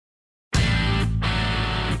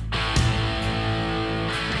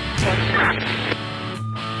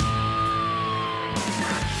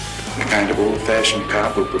kind of old-fashioned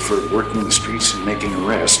cop who preferred working the streets and making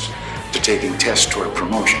arrests to taking tests toward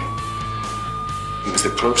promotion. He was the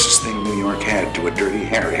closest thing New York had to a Dirty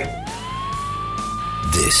Harry.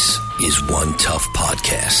 This is One Tough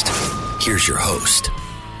Podcast. Here's your host,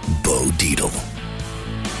 Bo Dietl.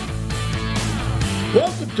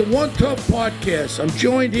 Welcome to One Tough Podcast. I'm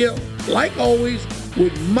joined here, like always,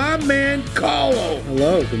 with my man Carlo.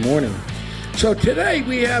 Hello, good morning. So today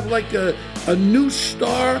we have like a new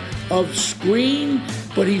star of screen,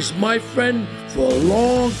 but he's my friend for a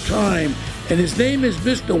long time. And his name is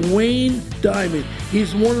Mr. Wayne Diamond.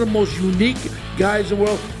 He's one of the most unique guys in the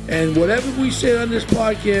world. And whatever we say on this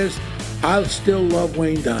podcast, I'll still love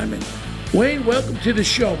Wayne Diamond. Wayne, welcome to the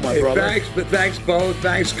show, my brother. Thanks, Bo.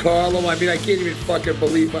 Thanks, Carlo. I mean, I can't even fucking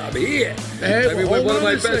believe I'm here. Hey, I mean, one of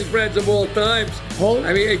my best friends of all times.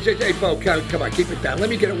 I mean, hey, Bo, come on, keep it down. Let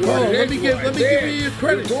me get a word in. Let me give you your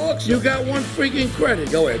credit. You got one freaking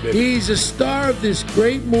credit. Go ahead, baby. He's a star of this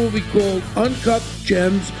great movie called Uncut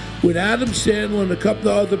Gems with Adam Sandler and a couple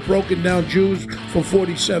of other broken-down Jews from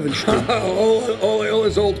 47th Street. all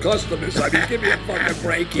his old customers. I mean, give me a fucking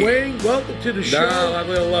break here. Wayne, welcome to the show. No, I'm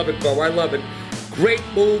going to love it, Bo. I love it. Great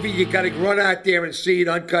movie. You got to run out there and see it.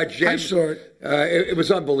 Uncut Gems. I saw it. It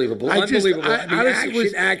was unbelievable. Unbelievable. I mean,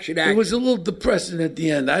 honestly, action. It was a little depressing at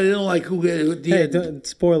the end. I didn't like who at the end.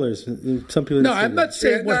 Spoilers. Some people. No, I'm not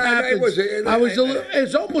saying what happened.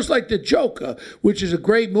 It's almost like The Joker, which is a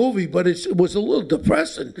great movie, but it was a little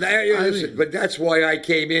depressing. But that's why I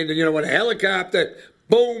came in. And when a helicopter,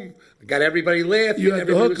 boom. Got everybody laughing. You had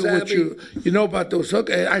the hooker with you. You know about those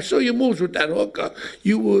hookers. I saw your moves with that hooker.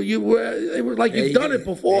 You were. It was like you've done it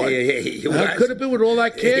before. Could have been with all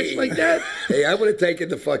that cash like that. Hey, I would have taken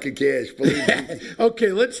the fucking cash. Believe me.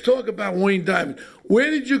 Okay, let's talk about Wayne Diamond. Where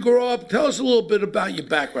did you grow up? Tell us a little bit about your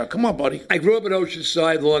background. Come on, buddy. I grew up in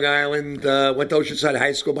Oceanside, Long Island. Went to Oceanside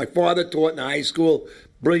High School. My father taught in high school.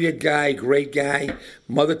 Brilliant guy, great guy.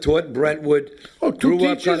 Mother taught in Brentwood. Oh, two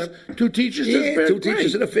teachers? Two teachers? Yeah, two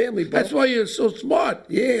teachers in the family, bro. That's why you're so smart.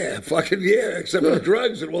 Yeah, except for the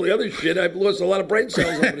drugs and all the other shit. I've lost a lot of brain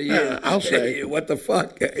cells over the years. I'll say. What the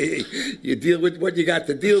fuck? You deal with what you got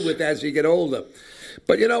to deal with as you get older.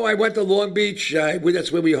 But, I went to Long Beach.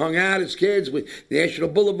 That's where we hung out as kids. National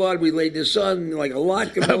Boulevard, we laid in the sun like a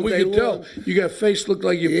lot. We can tell. You got a face look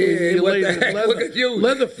like you laid in leather. Look at you.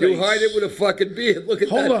 Leather face. You hide it with a fucking beard. Look at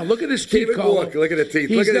that. Hold on. Look at his teeth, Carlo. Look at the teeth.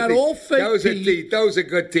 He's got all fake teeth. Those are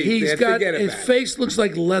good teeth. His face looks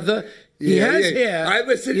like leather. He has hair. I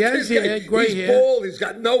listen he to has this hair, guy. gray He's hair. bald. He's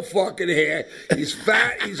got no fucking hair. He's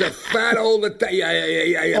fat. He's a fat old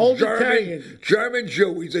Italian. German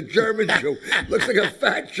Jew. He's a German Jew. Looks like a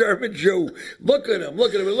fat German Jew. Look at him. And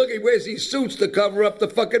look, he wears these suits to cover up the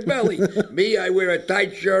fucking belly. Me, I wear a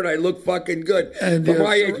tight shirt. I look fucking good. And for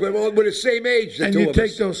my age, we're the same age. And you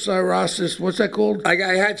take those psoriasis. What's that called? I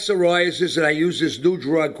had psoriasis, and I use this new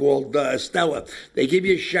drug called Stella. They give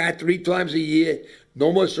you a shot 3 times a year.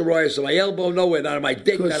 No more psoriasis on my elbow, nowhere, not on my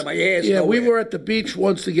dick, not on my ass, yeah, nowhere. we were at the beach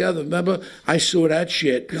once together, remember? I saw that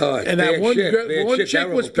shit. God, and that one chick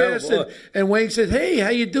terrible, was passing, and Wayne said, hey, how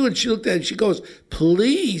you doing? She looked at it, and she goes,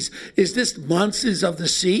 please, is this Monsters of the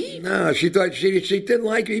Sea? No, she thought she didn't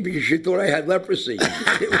like me because she thought I had leprosy.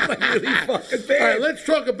 It was like really fucking bad. All right, let's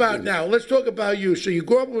talk about you. So you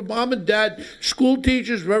grew up with mom and dad, school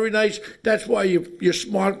teachers, very nice. That's why you're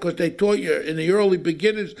smart, because they taught you in the early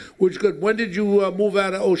beginnings, which is good. When did you move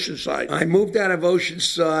out of Oceanside? I moved out of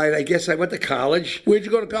Oceanside. I guess I went to college. Where'd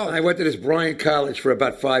you go to college? I went to this Bryant College for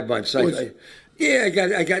about 5 months. I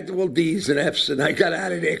got all D's and F's, and I got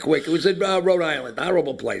out of there quick. It was in Rhode Island,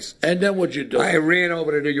 horrible place. And then what'd you do? I ran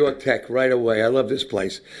over to New York Tech right away. I love this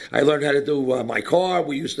place. I learned how to do my car.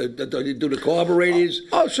 We used to do the carburetors.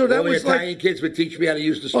 So that was the Italian kids would teach me how to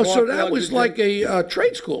use the spark plugs. Oh, so that was like a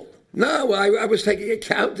trade school. No, I was taking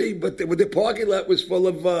accounting, but the parking lot was full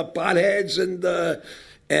of potheads and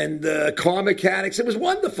car mechanics. It was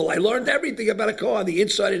wonderful. I learned everything about a car, the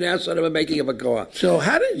inside and outside of the making of a car. So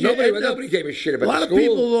how did you... Nobody gave a shit about school. A lot of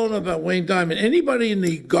people don't know about Wayne Diamond. Anybody in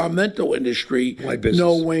the garmental industry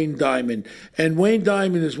know Wayne Diamond. And Wayne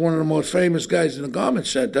Diamond is one of the most famous guys in the garment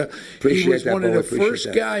center. He was one of the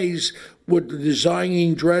first guys with the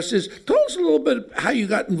designing dresses. Tell us a little bit how you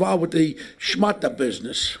got involved with the schmata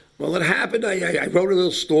business. Well, it happened. I wrote a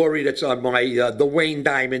little story that's on my The Wayne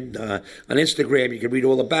Diamond on Instagram. You can read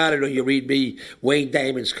all about it, or you read me, Wayne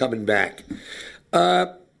Diamond's Coming Back.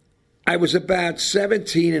 I was about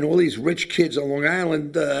 17, and all these rich kids on Long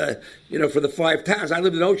Island, for the 5 towns. I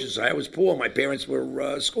lived in Oceanside. I was poor. My parents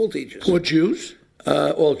were school teachers. Poor Jews?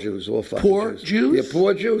 All Jews, all fucking Poor Jews? Yeah,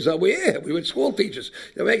 poor Jews. We were school teachers.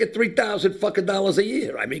 They're making $3,000 fucking dollars a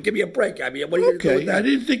year. I mean, give me a break. I mean, what are you doing? I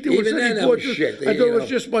didn't think there was any poor Jews. Shit. I thought it was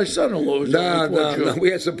just my son-in-law. No.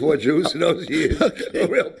 We had some poor Jews in those years.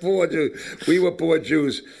 Real poor Jews. We were poor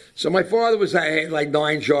Jews. So my father had like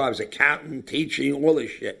 9 jobs: accountant, teaching, all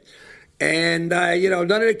this shit. And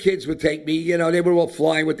none of the kids would take me. They were all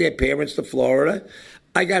flying with their parents to Florida.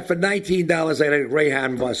 I got for $19, I had a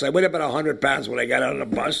Greyhound bus. I weighed about 100 pounds when I got out of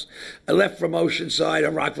the bus. I left from Oceanside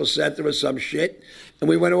or Rockville Center or some shit, and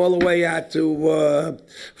we went all the way out to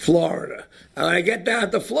Florida. And when I get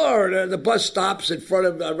down to Florida, the bus stops in front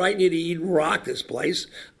of, right near the Eden Rock, this place.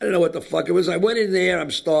 I don't know what the fuck it was. I went in there,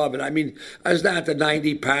 I'm starving. I mean, I was down to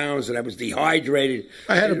 90 pounds, and I was dehydrated.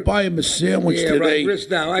 I had to buy him a sandwich today. Right,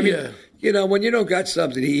 now. I mean, when you don't got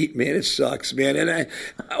something to eat, man, it sucks, man. And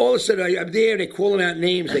all of a sudden, I'm there, they're calling out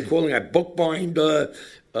names. They're calling out Bookbinder,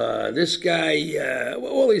 this guy,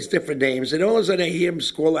 all these different names. And all of a sudden, I hear him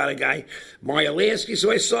call out a guy, Myalansky.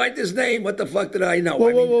 So I signed his name. What the fuck did I know?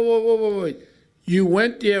 Whoa. You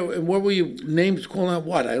went there, and what were your names calling out?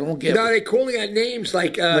 What? I don't get it. No, they're calling out names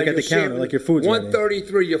like at the counter, like your food's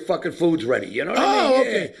 133, your fucking food's ready. You know what I mean?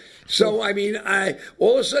 Okay. So, I mean,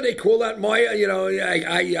 all of a sudden they call out Maya,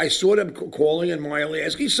 I saw them calling and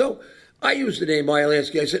Myalansky. So I used the name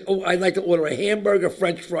Myalansky. I said, I'd like to order a hamburger,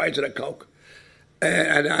 French fries, and a Coke.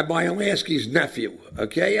 And I'm Myalansky's nephew,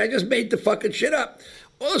 okay? I just made the fucking shit up.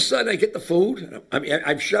 All of a sudden I get the food. I mean,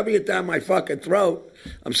 I'm shoving it down my fucking throat.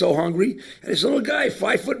 I'm so hungry. And this little guy,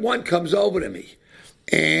 5'1", comes over to me.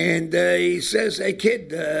 And he says, "Hey,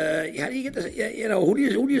 kid, how do you get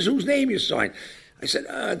this? Whose name you signed?" I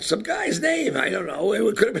said, "Some guy's name. I don't know.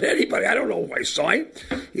 It could have been anybody. I don't know who I signed."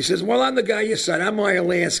 He says, "Well, I'm the guy you signed. I'm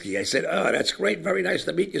Myalansky." I said, "Oh, that's great. Very nice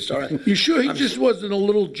to meet you, sir." You sure he just wasn't a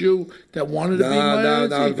little Jew that wanted to be Myalansky?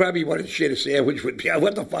 No. He probably wanted to share a sandwich with me.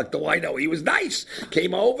 What the fuck do I know? He was nice.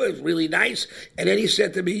 Came over, was really nice. And then he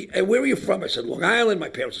said to me, "Hey, where are you from?" I said, "Long Island. My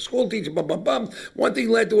parents are school teacher, bum, bum, bum." One thing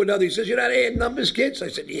led to another. He says, "You know how to add numbers, kids?" I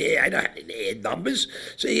said, "Yeah, I know how to add numbers."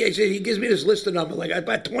 So he gives me this list of numbers, like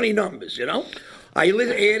about 20 numbers, I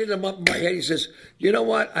added them up in my head. He says, "You know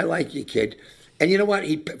what? I like you, kid." And you know what?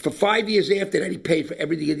 For 5 years after that, he paid for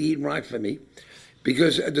everything in Eden Rock for me.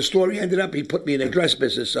 Because the story ended up, he put me in a dress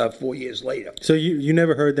business 4 years later. So you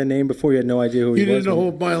never heard the name before? You had no idea who he was? You didn't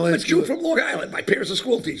know who Myalansky was? A Jew from Long Island. My parents are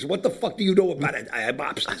school teachers. What the fuck do you know about it? I had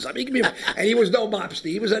mobsters. I mean, and he was no mobster.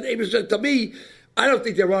 He was to me, I don't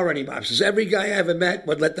think there are any mobsters. Every guy I ever met,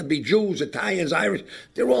 would let them be Jews, Italians, Irish,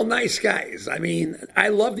 they're all nice guys. I mean, I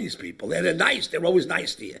love these people. They're nice. They're always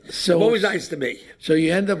nice to you. They're always nice to me. So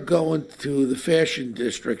you end up going to the fashion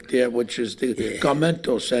district there, which is the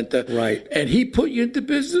Garmento Center. Right. And he put you into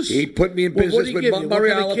business? He put me in business with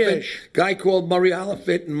Murray Oliphant. Guy called Murray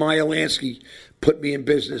Oliphant and Myalansky put me in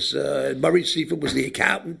business. Murray Seifert was the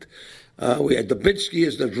accountant. We had Dubinsky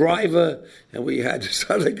as the driver, and we had this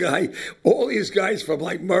other guy. All these guys from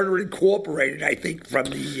like Murder Incorporated, I think, from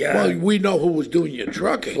the. Well, we know who was doing your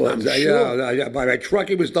trucking. I'm sure. Yeah. My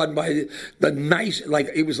trucking was done by the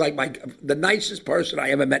nicest person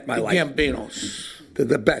I ever met in my life. Gambinos.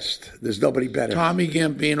 The best. There's nobody better. Tommy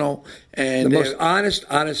Gambino and the most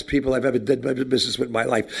honest people I've ever did business with in my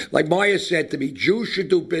life. Like Maya said to me, Jews should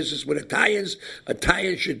do business with Italians.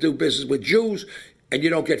 Italians should do business with Jews. And you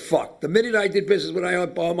don't get fucked. The minute I did business with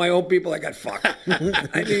my own people, I got fucked. I mean,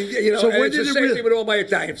 so it's the same thing with all my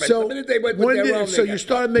Italian friends. The minute they went with their own, so you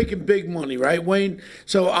started making big money, right, Wayne?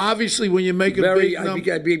 So obviously, when you make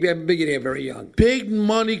I became a millionaire very young. Big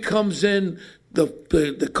money comes in.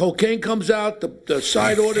 The cocaine comes out, the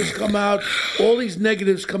side orders come out, all these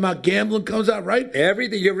negatives come out, gambling comes out, right?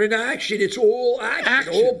 Everything. You're in action. It's all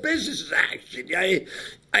action. All business is action.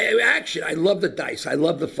 Action. I love the dice. I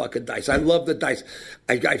love the fucking dice. I love the dice.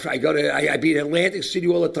 I'd be in Atlantic City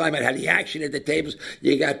all the time. I had the action at the tables.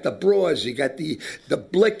 You got the broads. You got the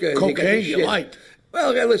blicker. Cocaine, you got the shit. you liked.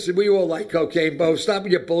 Well, listen, we all like cocaine, Bo. Stop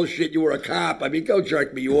with your bullshit. You were a cop. I mean, go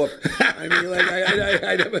jerk me off. I mean,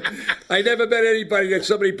 I never met anybody that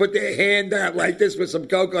somebody put their hand out like this with some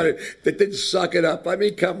coke on it that didn't suck it up. I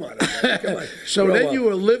mean, come on. So then you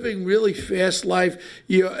were living really fast life.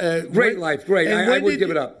 Great life, great. I wouldn't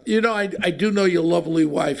give it up. You know, I do know your lovely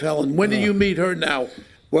wife, Helen. When did you meet her now?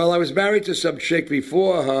 Well, I was married to some chick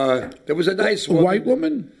before her. There was a nice woman. A white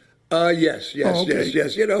woman? Yes.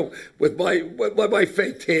 You know, with my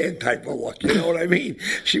fake tan type of look. You know what I mean?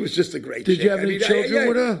 She was just a great chick. Did you have any children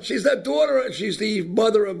with her? She's the daughter. She's the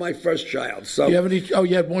mother of my first child. So you have any? Oh,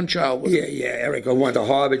 you had one child with her. Yeah. Erica went to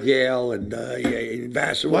Harvard, Yale, and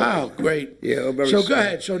Vassar. Wow, great. Yeah. So go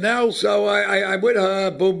ahead. So now. So I'm with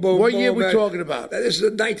her. Boom. What year are we talking about? This is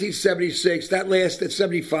 1976. That lasted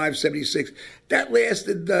 75, 76. That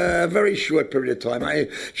lasted a very short period of time.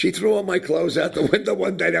 She threw all my clothes out the window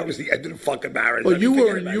one day. That was the end of the fucking marriage. Well, you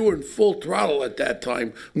were in full throttle at that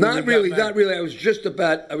time. Not really. I was just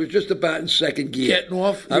about in second gear. Getting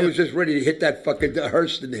off. I was just ready to hit that fucking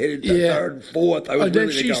hearse and hit it third and fourth. I was and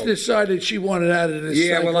then she decided she wanted out of this.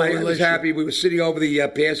 Yeah, well, I was happy. We were sitting over the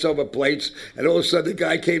Passover plates, and all of a sudden the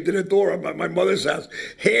guy came to the door of my mother's house,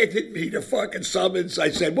 handed me the fucking summons. I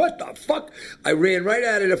said, "What the fuck?" I ran right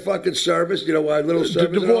out of the fucking service. You know, our little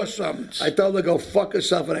service. The divorce summons. I told her to go fuck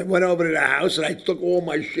herself, and I went over to the house and I took all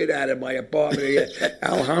my shit out of my apartment here,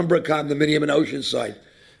 Alhambra condominium in Oceanside.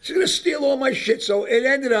 She's gonna steal all my shit. So it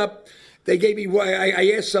ended up. They gave me.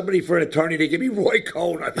 I asked somebody for an attorney. They gave me Roy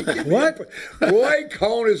Cohn. What? Roy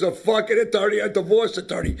Cohn is a fucking attorney, a divorce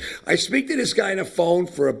attorney. I speak to this guy on the phone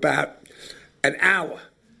for about an hour.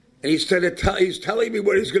 And he's telling me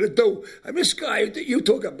what he's going to do. And this guy, you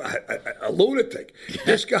talk about a lunatic.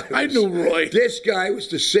 This guy, I knew Roy. This guy was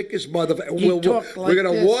the sickest motherfucker. We're going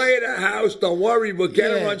to wire the house. Don't worry, we'll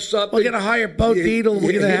get her on something. We're going to hire Bo Dietl.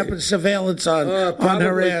 We're going to have surveillance on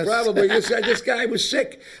her ass. Probably. This guy was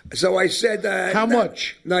sick. So I said, how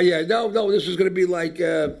much? No. This was going to be like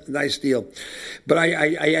a nice deal. But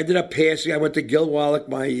I ended up passing. I went to Gil Wallach,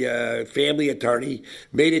 my family attorney,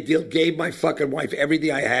 made a deal, gave my fucking wife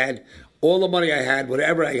everything I had. All the money I had,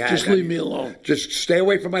 whatever I had. Just leave me alone. Just stay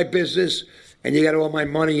away from my business, and you got all my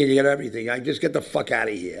money, and you got everything. I just get the fuck out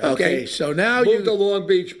of here. Okay, so now moved to Long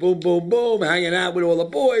Beach, boom, hanging out with all the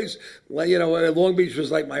boys. Well, you know, Long Beach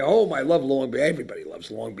was like my home. I love Long Beach. Everybody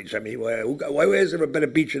loves Long Beach. I mean, who has ever been a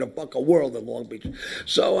beach in the fucking world than Long Beach?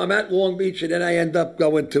 So I'm at Long Beach, and then I end up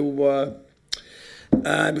going to...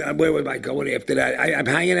 where am I going after that? I'm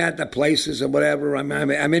hanging out the places and whatever. I'm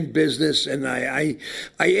in business, and I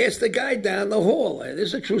asked the guy down the hall. This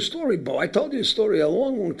is a true story, Bo. I told you the story a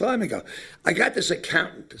long time ago. I got this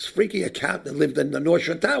accountant, this freaky accountant that lived in the North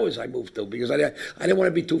Shore Towers. I moved to because I didn't want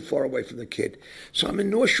to be too far away from the kid. So I'm in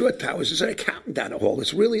North Shore Towers. There's an accountant down the hall.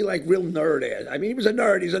 It's really like real nerd. I mean, he was a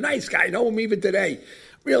nerd. He's a nice guy. I know him even today.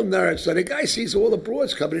 Real nerd. So the guy sees all the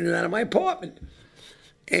broads coming in and out of my apartment.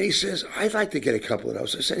 And he says, I'd like to get a couple of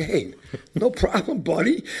those. I said, hey, no problem,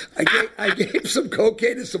 buddy. I gave some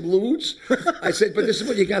cocaine and some lewds. I said, but this is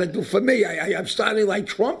what you got to do for me. I'm starting like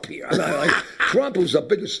Trump here. I'm not like Trump, who's the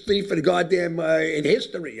biggest thief in the goddamn in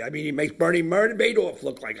history. I mean, he makes Bernie Madoff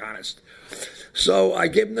look like honest. So I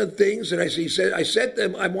give him the things, and I said to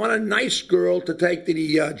him, I want a nice girl to take to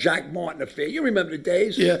the Jack Martin affair. You remember the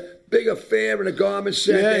days? Yeah. Big affair in a garment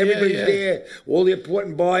set. Everybody's there. All the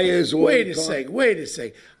important buyers. Wait a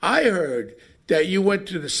sec. I heard that you went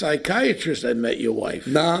to the psychiatrist and met your wife.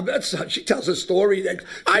 Nah, that's not. She tells a story that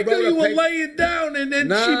I thought you were laying down, and then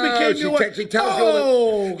she became your wife. She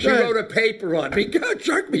tells she wrote a paper on me. God,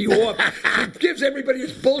 jerk me off. She gives everybody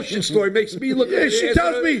this bullshit story. Makes me look. She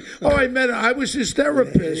tells me, I met her. I was his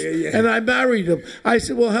therapist, and I married him. I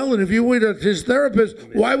said, well, Helen, if you were his therapist,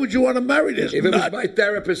 why would you want to marry this? If it was my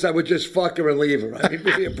therapist, I would just fuck her and leave her. I mean,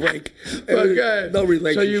 give me a break. No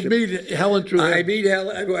relationship. So you meet Helen through I meet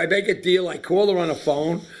Helen. I make a deal. I call her on the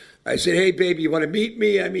phone. I said, hey, baby, you want to meet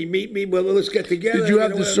me? I mean, meet me. Well, let's get together. Did you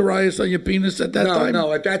have the psoriasis on your penis at that time?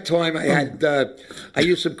 No. At that time, I had I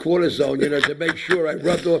used some cortisone, to make sure I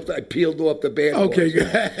peeled off the bad Okay,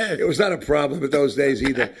 balls. good. It was not a problem in those days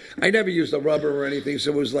either. I never used a rubber or anything,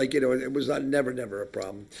 so it was like, it was never a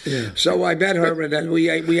problem. Yeah. So I met her, and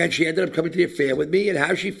then she ended up coming to the affair with me, and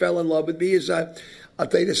how she fell in love with me is... I'll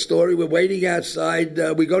tell you the story. We're waiting outside.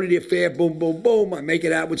 We go to the affair. Boom, boom, boom. I make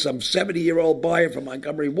it out with some 70-year-old buyer from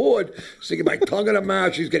Montgomery Ward, sticking my tongue in her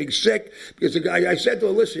mouth. She's getting sick because I said to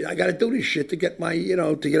her, "Listen, I got to do this shit to get my,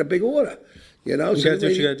 to get a big order." You got to do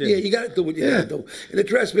what you got to do. Yeah, you got to do what you got to do. In the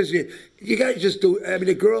dress business, you got to just do. I mean,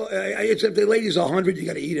 the girl. If the lady's 100, you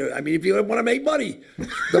got to eat her. I mean, if you want to make money,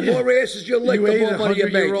 the more asses you lick, the more money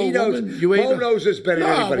you make. He knows. Bo knows this better than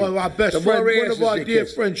anybody. Well, our best friend, one of our dear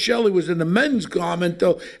friends, Shelley, was in the men's garment,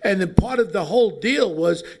 though, and then part of the whole deal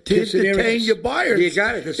was to entertain your buyers. You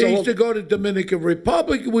got it. They used to go to Dominican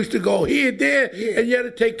Republic. We used to go here, there, and you had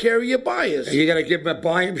to take care of your buyers. And you got to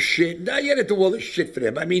buy them shit. Now you got to do all this shit for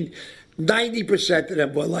them. I mean. 90% of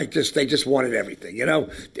them were like this. They just wanted everything, There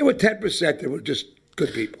were 10% that were just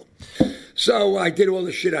good people. So I did all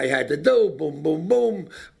the shit I had to do. Boom, boom, boom.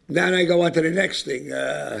 Now I go on to the next thing.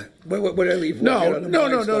 What did I leave?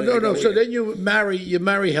 No. So then you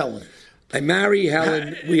marry Helen. I marry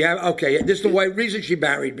Helen. This is the reason she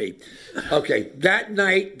married me. Okay, that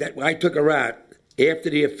night that I took her out after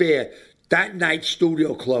the affair, that night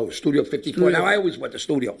studio closed, Studio 54. Now I always went to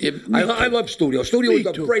studio. Yeah, I love studio. Studio was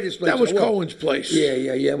the greatest place. That was Cohen's place.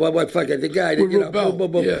 Yeah. Well, fucking the guy with Rubel.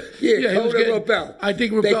 Cohen and Rubel. I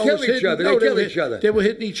think Rubel they killed each other. They killed each other. They were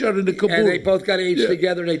hitting each other in the caboose. And they both got aged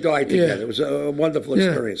together and they died together. It was a wonderful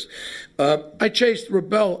experience. I chased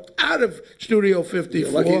Rubel out of Studio 54.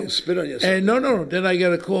 You're lucky you didn't spit on yourself. And no. Then I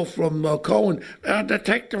got a call from Cohen.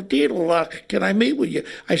 Detective Deedle, can I meet with you?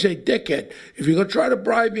 I say, dickhead, if you're going to try to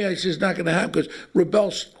bribe me, I said, it's not going to happen, because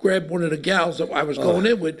Rubel grabbed one of the gals that I was going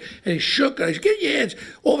in with, and he shook her. I said, get your hands.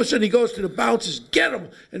 All of a sudden, he goes to the bouncers, get them.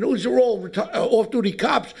 And those are all off-duty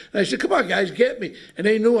cops. And I said, come on, guys, get me. And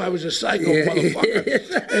they knew I was a psycho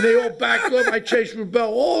motherfucker. And they all backed up. I chased Rubel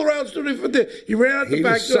all around Studio 50. He ran out the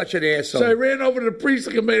back door. He was such an asshole. So I ran over to the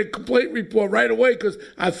precinct and made a complaint report right away, because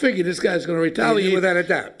I figured this guy's going to retaliate. Without a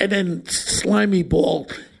doubt. And then Slimy Ball,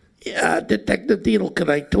 Detective Deedle, can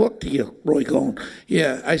I talk to you? Roy Cohen.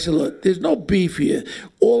 Yeah. I said, look, there's no beef here.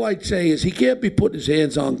 All I'd say is he can't be putting his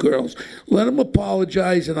hands on girls. Let him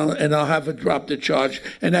apologize, and I'll have him drop the charge.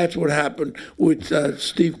 And that's what happened with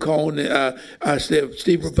Steve Cohen,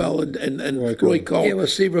 Steve Rubel, and Roy Cohen. Yeah, well,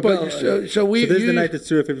 Steve Rubel. So this is the night that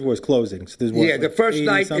Studio 54 was closing. So this was the first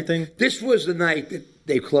night. Something? This was the night that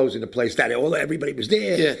they closed in the place down. Everybody was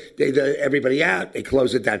there. Yeah. Everybody out. They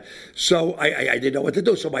closed it down. So I didn't know what to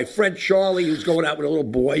do. So my friend Charlie, who's going out with a little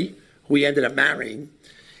boy, who he ended up marrying,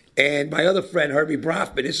 and my other friend Herbie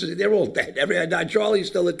Brofman, they're all dead. Charlie's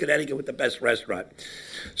still in Connecticut with the best restaurant.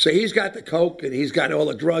 So he's got the coke and he's got all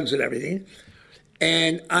the drugs and everything.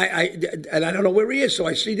 And I don't know where he is. So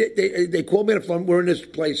I see that they called me on the phone. We're in this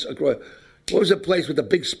place. What was the place with the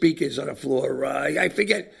big speakers on the floor? I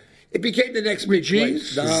forget. It became the next big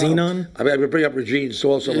place. No. Xenon? I mean, I would bring up Regine's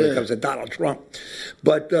also when it comes to Donald Trump.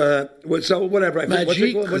 But, so whatever. What's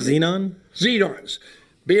it called? Xenon? Xenons.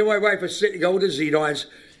 Me and my wife are going to Xenons,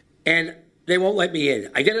 and they won't let me in.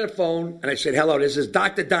 I get on the phone, and I said, hello, this is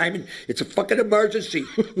Dr. Diamond. It's a fucking emergency.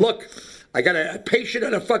 Look, I got a patient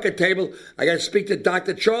on a fucking table. I got to speak to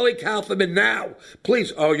Dr. Charlie Kaufman now.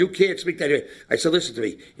 Please. Oh, you can't speak to that. I said, listen to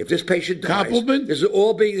me. If this patient dies, this is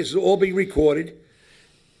all being recorded.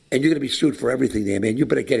 And you're going to be sued for everything there, man. You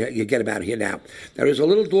better get him out of here now. There is a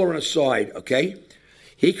little door on the side, okay?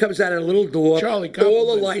 He comes out of a little door. Charlie Kaufman.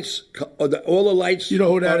 All the lights. You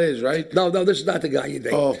know who that is, right? No, this is not the guy you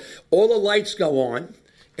think. Oh. All the lights go on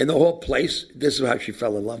in the whole place. This is how she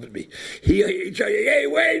fell in love with me. Hey,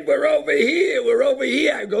 Wayne, we're over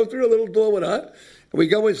here. I go through a little door with her. We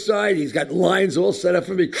go inside. He's got lines all set up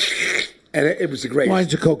for me. And it was the greatest.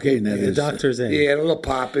 Lines of cocaine, that is. The doctor's in. Yeah, a little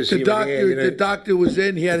poppers. The doctor was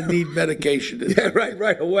in. He had to need medication. Yeah,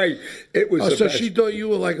 right away. It was so best. She thought you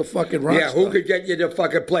were like a fucking rock star. Who could get you to the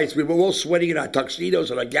fucking place? We were all sweating in our tuxedos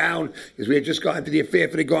and our gown because we had just gone to the affair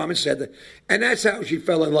for the garment center. And that's how she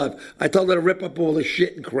fell in love. I told her to rip up all the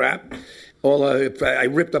shit and crap. I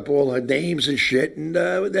ripped up all her names and shit, and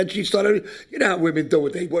then she started. You know how women do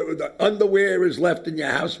it. The underwear is left in your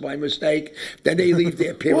house by mistake. Then they leave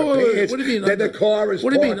their pair of pants. What do you mean? Then the car is.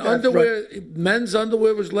 What do you mean? Underwear? Men's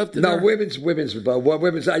underwear was left in there? No, women's.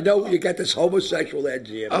 I know you got this homosexual edge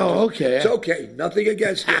here. Oh, okay. It's okay. Nothing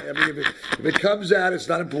against it. I mean, if it comes out, it's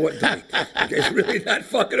not important to me. It's really not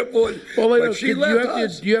fucking important. Well, but she left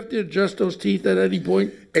us. Do you have to adjust those teeth at any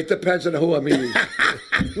point? It depends on who I'm eating.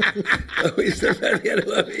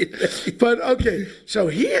 But okay, so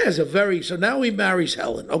he has so now he marries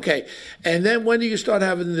Helen. Okay, and then when do you start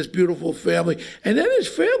having this beautiful family? And then his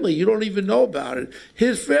family, you don't even know about it.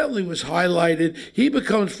 His family was highlighted. He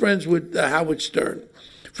becomes friends with Howard Stern.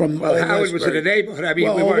 Howard was in the neighborhood. I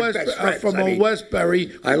mean, we weren't best friends. From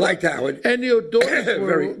Westbury. I liked Howard. And your daughters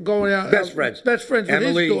were going out. Best friends. Best friends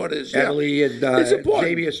with his daughters. Emily and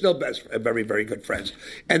Jamie are still very, very good friends.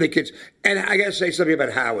 And the kids. And I got to say something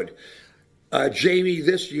about Howard. Jamie,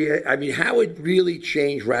 this year, I mean, Howard really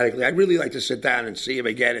changed radically. I'd really like to sit down and see him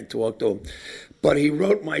again and talk to him. But he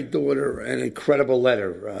wrote my daughter an incredible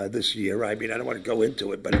letter this year. I mean, I don't want to go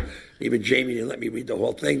into it, but even Jamie didn't let me read the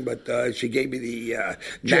whole thing. But she gave me the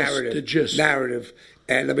narrative. The gist. Narrative.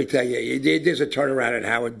 And let me tell you, there's a turnaround in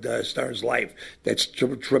Howard Stern's life that's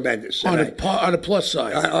tremendous. On a plus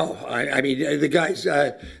side. I mean, the guys.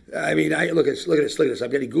 Look at this.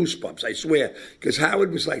 I'm getting goosebumps. I swear, because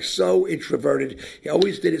Howard was like so introverted. He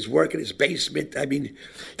always did his work in his basement. I mean,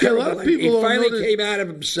 a lot of people. He finally came out of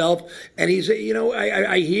himself, and he's.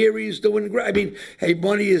 I hear he's doing great. I mean, hey,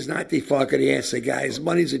 money is not the fucking answer, guys.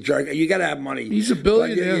 Money's a jerk. You got to have money. He's a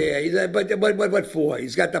billionaire. But what for?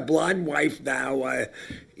 He's got the blonde wife now.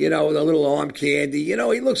 The little arm candy. He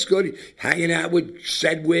looks good. Hanging out with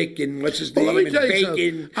Sedgwick and what's his name? Let me tell you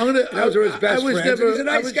Bacon. something. Those are his best friends. He's a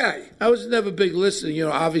nice guy. I was never a big listener.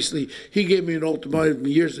 Obviously, he gave me an ultimatum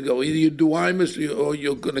years ago. Either you do Imus or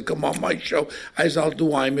you're going to come on my show. I said, I'll do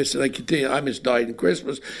Imus, and I continue. Imus died in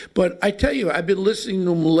Christmas. But I tell you, I've been listening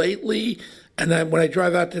to him lately, and when I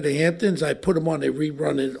drive out to the Hamptons, I put him on. They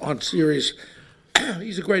rerun it on Sirius.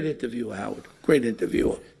 He's a great interviewer, Howard. Great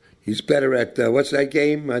interviewer. He's better at, what's that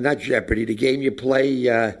game? Not Jeopardy, the game you play,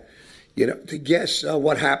 to guess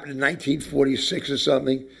what happened in 1946 or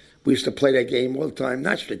something. We used to play that game all the time.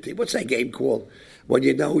 Not strategic. What's that game called? When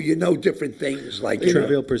you know different things like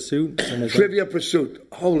Trivial Pursuit. Trivial Pursuit.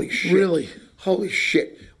 Holy shit! Really? Holy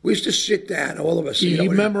shit! We used to sit down, all of us. He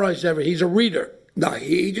memorized everything. He's a reader. No,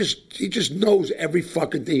 he just knows every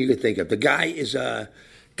fucking thing you could think of. The guy is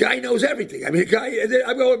Guy knows everything. I mean,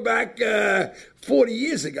 I'm going back 40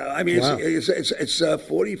 years ago. I mean, wow. It's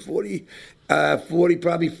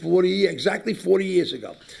 40, exactly 40 years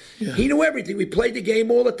ago. Yeah. He knew everything. We played the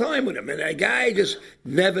game all the time with him, and that guy just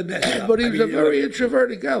never messed up. But he was a very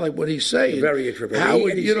introverted guy, like what he's saying. Very introverted.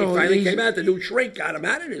 He finally came out. The new shrink got him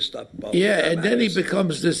out of this stuff. And then he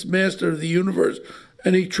becomes this master of the universe.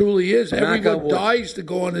 And he truly is. Everyone dies to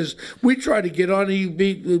go on his. We try to get on.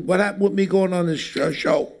 What happened with me going on his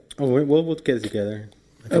show? Oh, we'll get it together.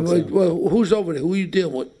 Well, who's over there? Who are you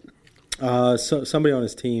dealing with? Somebody on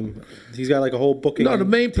his team. He's got like a whole booking. No, the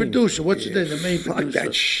main producer. What's his name? The main producer. Fuck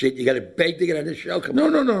that shit. You got to beg to get on this show. Come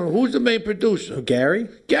on. No. Who's the main producer? Oh, Gary.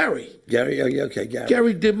 Gary. Okay, Gary.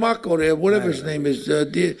 Gary DiMarco there, whatever his name is.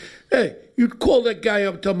 Hey, you'd call that guy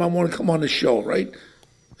up and tell him I want to come on the show, right?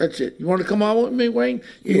 That's it. You want to come on with me, Wayne?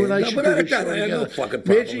 You and I should do this show together. No fucking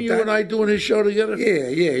problem. Imagine you and I doing this show together.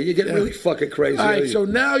 Yeah. You're getting really fucking crazy. All right, so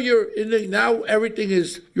now now everything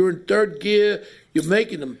is, you're in third gear. You're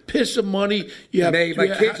making them piss of money. You have, my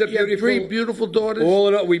kids are beautiful. You have 3 beautiful daughters. All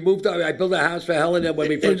in all, we moved out. I built a house for Helen when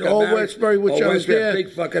we first got married. In Old Westbury, which I was there.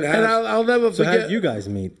 Big fucking house. And I'll never forget. So how did you guys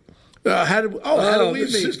meet? How did we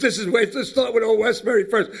meet? Let's start with Old Westbury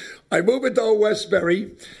first. I moved into Old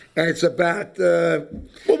Westbury, and it's about... well,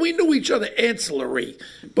 we knew each other ancillary,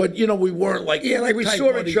 but, we weren't like... Yeah, like we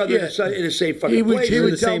saw each other in the same fucking place. He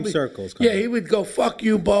would the same circles. Yeah, he would go, fuck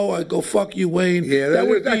you, Bo. I'd go, fuck you, Wayne. Yeah, that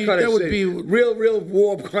would be real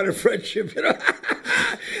warm kind of friendship, But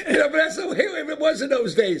that's the way it was in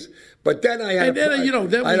those days. But then I had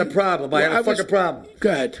a problem. I had a fucking problem. Go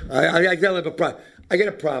ahead. I have a problem. I get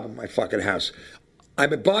a problem in my fucking house.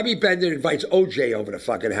 Bobby Bender invites OJ over to the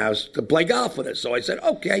fucking house to play golf with us. So I said,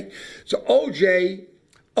 okay. So OJ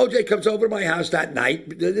comes over to my house that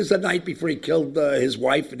night. This is the night before he killed his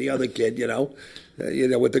wife and the other kid,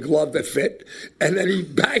 with the glove that fit. And then he's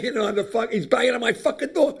banging on my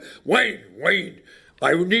fucking door. Wayne,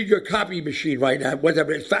 I need your copy machine right now.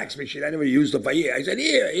 Whatever, fax machine. I never used it for years. I said,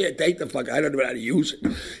 here, take the fuck. I don't know how to use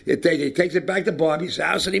it. He takes it back to Bobby's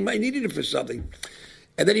house, and he might needed it for something.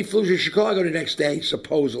 And then he flew to Chicago the next day,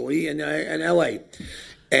 supposedly, in L.A.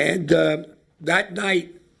 And that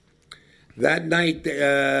night,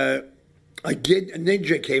 a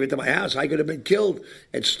ninja came into my house. I could have been killed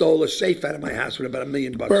and stole a safe out of my house with about $1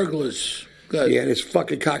 million. Burglars. Yeah, and his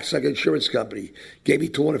fucking cocksucker insurance company gave me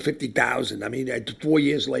 $250,000. I mean, 4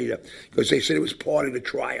 years later, because they said it was part of the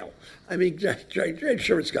trial. I mean,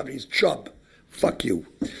 insurance companies, chump. Fuck you.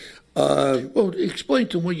 Well, explain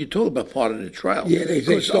to them what you talk about part of the trial. Yeah,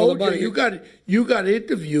 they stole the money. You got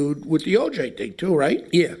interviewed with the OJ thing too, right?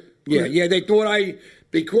 Yeah. They thought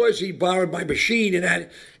because he borrowed my machine and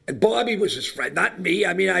Bobby was his friend, not me.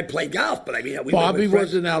 I mean, I played golf, but Bobby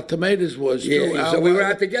wasn't out. Tomatoes was too. Yeah, so we were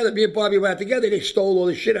out together. Me and Bobby were out together. They stole all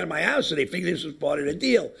the shit out of my house, and they figured this was part of the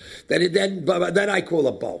deal. Then I call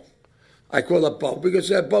up Bo. Because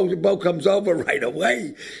Bo comes over right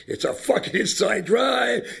away. It's a fucking inside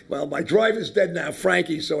drive. Well, my driver's dead now,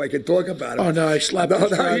 Frankie, so I can talk about it. Oh, no, I slapped his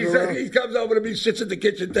driver. He comes over to me, sits at the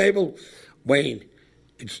kitchen table. Wayne,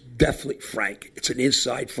 it's definitely Frank. It's an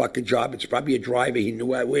inside fucking job. It's probably a driver. He knew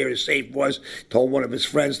where his safe was. Told one of his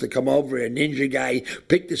friends to come over. A ninja guy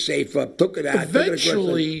picked the safe up, took it out.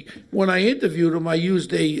 Eventually, when I interviewed him, I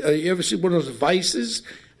used you ever see one of those vices?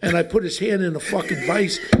 and I put his hand in the fucking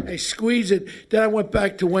vice. I squeezed it. Then I went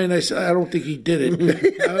back to Wayne. I said, I don't think he did it.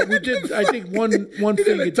 We did. I think one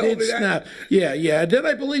finger did snap. Yeah. And then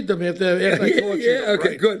I believed him after I tortured him. Okay,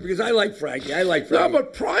 right? good, because I like Frankie. No,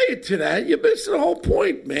 but prior to that, you're missing the whole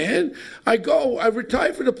point, man. I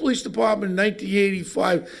retired from the police department in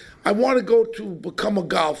 1985. I want to go to become a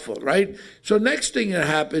golfer, right? So next thing that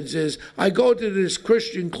happens is I go to this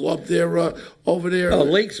Christian club there, over there. Oh,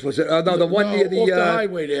 Links, was it? No, the one near the... off the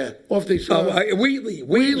highway there. Off the...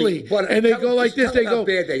 Wheatley. And they go like this. They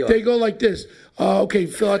go like this. Okay,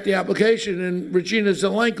 fill out the application. And Regina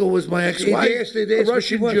Zelenko was my ex-wife, a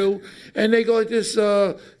Russian Jew. And they go like this,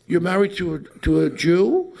 you're married to a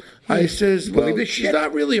Jew? I says, well, she's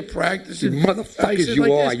not really a practicing. Motherfuckers, you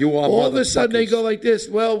like are. You are. All of a sudden, they go like this.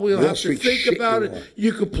 Well, we'll have to think about it. Are.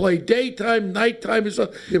 You could play daytime, nighttime, and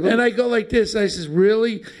stuff. Yeah, and I go like this. I says,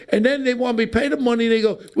 really? And then they want me to pay the money. They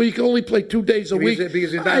go, well, you can only play 2 days a week.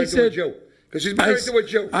 Because he's married to a Jew. Because she's married to a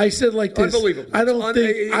Jew. I said like this. Unbelievable. I don't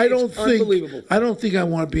think I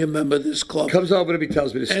want to be a member of this club. Comes over to me,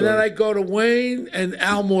 tells me the story. And then I go to Wayne and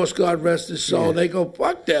Al Morse, God rest his soul. Yeah. They go,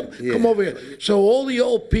 fuck them. Yeah. Come over here. So all the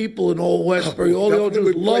old people in Old Westbury, all the old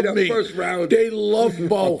Jews love me. First round. They love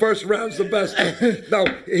Bo. First round's the best. No,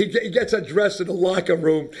 he gets undressed in the locker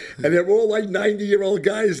room, and they're all like 90-year-old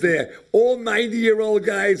guys there. All 90-year-old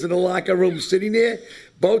guys in the locker room sitting there.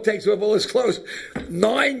 Bo takes off all his clothes.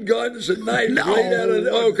 9 guns and 9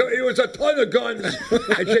 it was a ton of guns.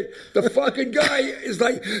 And the fucking guy is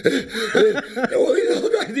like,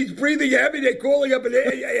 he's breathing heavy. They're calling up an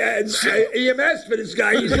EMS for this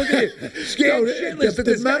guy. He's looking at scared shitless.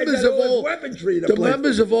 The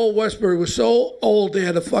members of Old Westbury were so old they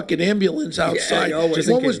had a fucking ambulance outside.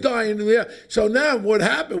 One was dying. So now what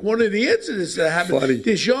happened? One of the incidents that happened,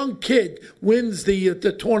 this young kid wins the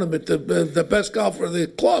tournament, the best golfer of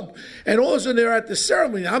the club, and all of a sudden they're at the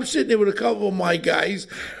ceremony. I'm sitting there with a couple of my guys,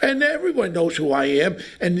 and everyone knows who I am.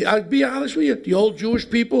 And I'll be honest with you, the old Jewish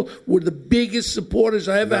people were the biggest supporters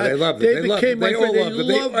I ever had. They loved it.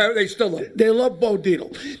 They still love it. They love Bo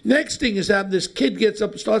Dietl. Next thing is that this kid gets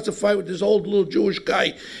up and starts a fight with this old little Jewish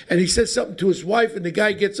guy, and he says something to his wife, and the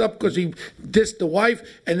guy gets up because he dissed the wife,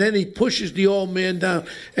 and then he pushes the old man down,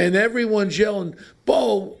 and everyone's yelling,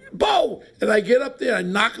 Bo! And I get up there, I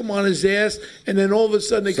knock him on his ass, and then all of a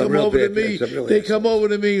sudden they come over to me. They come over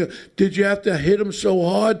to me. Did you have to hit him so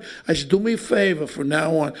hard? I said, do me a favor from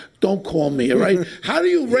now on. Don't call me, all right? How do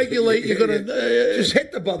you regulate? You're going to... just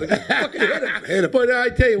hit the bubble. Fucking hit him. But I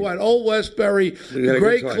tell you what, Old Westbury,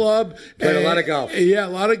 great club. Played a lot of golf. Yeah, a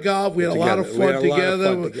lot of golf. We had a lot of fun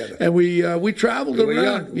together. And we traveled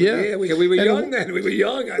around. Yeah, we were young then. We were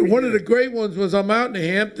young. One of the great ones was I'm out in the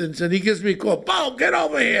Hamptons, and he gives me a call. Bo, get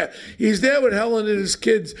over here. He's there with Helen and his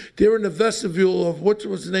kids. They're in the vestibule of, what's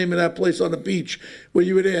the name of that place on the beach where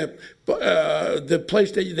you were there? The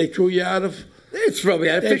place that they threw you out of? It's probably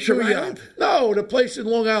at Fisher Island. No, the place in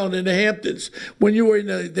Long Island in the Hamptons. When you were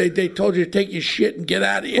in they told you to take your shit and get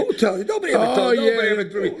out of here. Who told you? Nobody ever told you. Nobody ever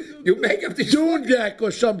threw you. You make up these... Dune deck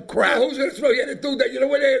or some crap. Who's going to throw you in a dune deck? You know,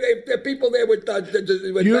 when there are people there with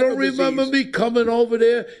you don't remember me coming over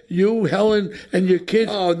there? You, Helen, and your kids?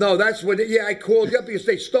 Oh, no, that's when... Yeah, I called you up because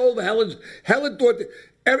they stole the Helen thought...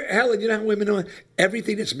 Helen, you know how women are?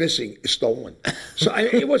 Everything that's missing is stolen. So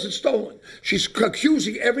it wasn't stolen. She's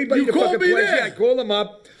accusing everybody. You called me there. Yeah, I called him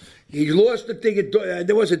up. He lost the thing.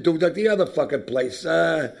 There was a dude like the other fucking place,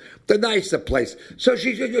 the nicer place. So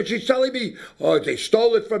she's telling me, oh, they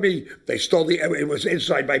stole it from me. They stole it was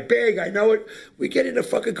inside my bag. I know it. We get in the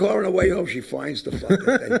fucking car on the way home. She finds the fucking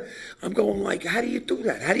thing. I'm going like, how do you do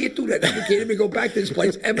that? How do you do that? You can't even go back to this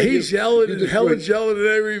place. He's yelling and Helen's yelling at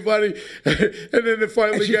everybody. And then the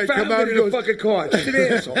finally guy come out and goes, the fucking car. She's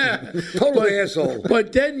an asshole. Total asshole.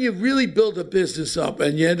 But then you really build a business up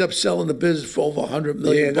and you end up selling the business for over $100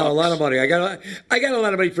 million. Yeah, no, a lot of money. I got a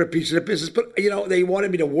lot of money for a piece of the business, but you know they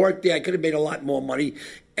wanted me to work there. I could have made a lot more money,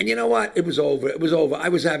 and you know what? It was over. It was over. I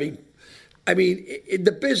was having. I mean, in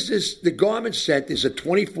the business, the garment set is a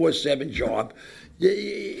 24/7 job.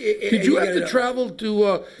 Did you have to travel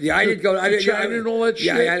to? Yeah, I didn't go. I didn't China and all that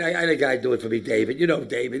shit. Yeah, I had a guy do it for me, David. You know,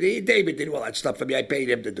 David. David did all that stuff for me. I paid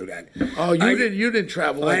him to do that. Oh, you didn't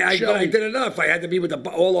travel. Like I did enough. I had to be with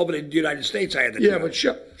all over the United States. I had to. Yeah, but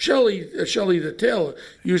Shelley the tailor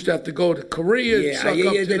used to have to go to Korea.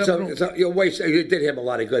 You waste. It did him a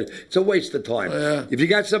lot of good. It's a waste of time. If you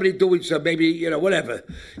got somebody doing so, maybe whatever.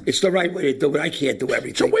 It's the right way to do it. I can't do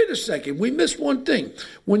everything. So wait a second. We missed one thing.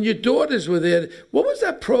 When your daughters were there. What was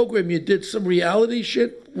that program you did? Some reality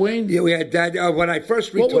shit, Wayne? Yeah, we had Dad. When I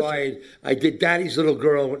first retired, I did Daddy's Little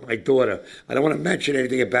Girl with my daughter. I don't want to mention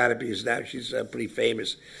anything about it because now she's pretty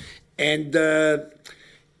famous. And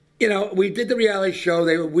we did the reality show.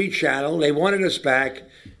 They were We Channel. They wanted us back.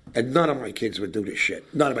 And none of my kids would do this shit.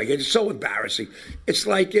 None of my kids. It's so embarrassing. It's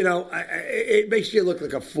like, it makes you look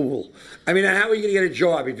like a fool. I mean, how are you going to get a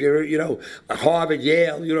job if you're, a Harvard,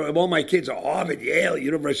 Yale? All my kids are Harvard, Yale,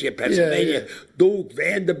 University of Pennsylvania, Duke,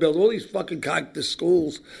 Vanderbilt, all these fucking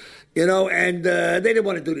schools. And they didn't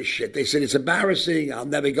want to do this shit. They said, it's embarrassing. I'll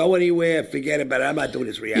never go anywhere. Forget about it. I'm not doing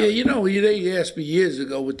this reality. Yeah, they asked me years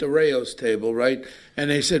ago with the Rayos table, right? And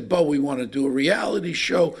they said, Bo, we want to do a reality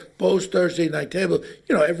show, Bo's Thursday Night Table.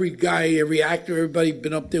 Every guy, every actor, everybody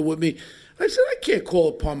been up there with me. I said, I can't call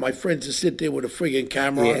upon my friends to sit there with a friggin'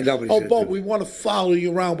 camera on. Oh, Bo, we want to follow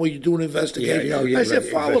you around while you do an investigation. I said,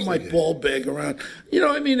 follow my ball bag around.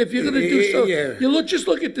 If you're going to do so, just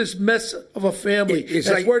look at this mess of a family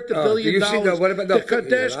that's worth $1 billion. The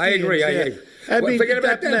Kardashians. I agree. Forget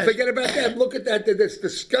about them. Forget about them. Look at that. That's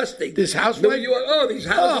disgusting. This housewife? These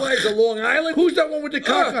housewives of Long Island? Who's that one with the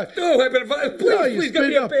cockeye? Please give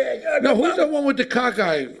me a bag. No, who's that one with the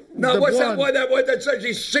cockeye? No, what's that one? That says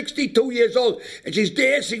she's 62 years old and she's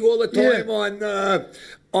dancing all the time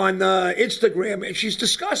on Instagram, and she's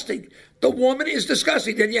disgusting. The woman is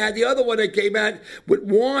disgusting. Then you had the other one that came out with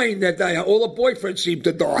wine that all the boyfriends seemed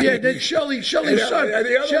to die. Yeah, then Shelley's son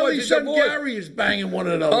Gary is banging one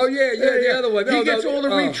of those. Oh, the other one. He gets all the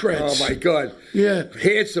retreads. Oh, my God. Yeah.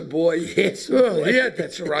 Handsome boy. He had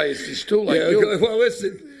psoriasis too, like you. Well,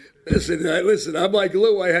 listen, I'm like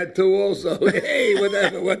Lou. I had two also. Hey,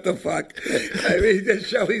 whatever, what the fuck? I mean,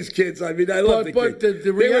 Shelley's kids. I mean, I love the kids. The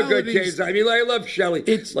they were good kids. I mean, I love Shelley.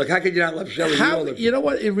 Look, how could you not love Shelley? You know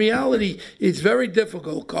what? In reality, it's very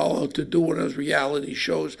difficult, Carlo, to do one of those reality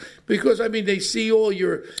shows because, they see all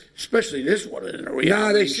your, especially this one in a reality show.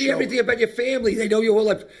 No, they see everything about your family. They know your whole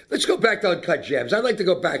life. Let's go back to Uncut Gems. I'd like to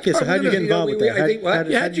go back. Yeah, so how did you get involved with that?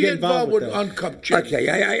 How'd you get involved with Uncut Gems? Okay,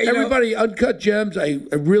 everybody, Uncut Gems, I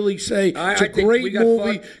really say it's a great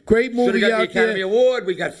movie. Great movie got out the Academy Award.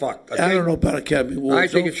 We got fucked. Okay? I don't know about Academy Award. I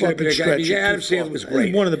think it should have been Academy. Adam Sandler was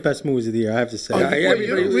great. One of the best movies of the year, I have to say.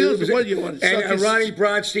 And Ronnie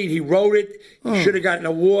Bronstein, he wrote it. He should have gotten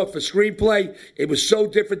an award for screenplay. It was so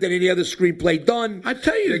different than any other screenplay done. I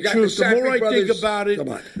tell you the truth. The more I think about it,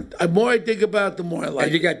 the more I think about it, the more I like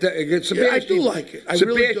it. And you got Sebastian. I do like it.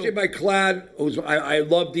 Sebastian McLeod, I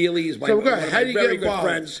love dearly. He's one of my very good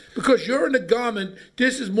friends. Because you're in the garment.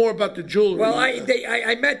 This is more about the jewelry. Well, I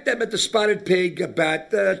met them at the Spotted Pig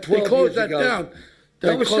about 12 years ago. They closed that down.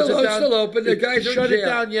 It's still open. The guys are shut it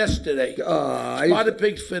down yesterday. Spotted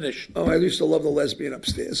Pig's finished. I used to love the lesbian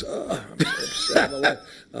upstairs. I'm so upset.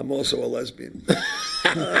 I'm also a lesbian.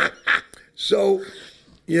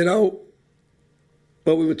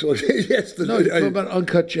 What we were talking yesterday. No, you're talking about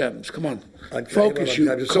Uncut Gems. Come on. Focus,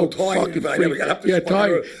 you. I'm so tired. I never got up this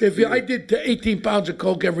tired. I did 18 pounds of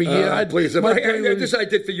coke every year, please. This I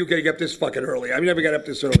did for you getting up this fucking early. I never got up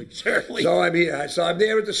this early. Certainly. So I'm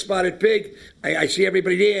there at the Spotted Pig. I see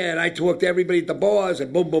everybody there, and I talk to everybody at the bars,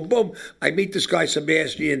 and boom, boom, boom. I meet this guy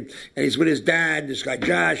Sebastian, and he's with his dad, this guy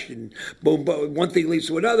Josh, and boom, boom. One thing leads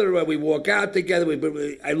to another. We walk out together.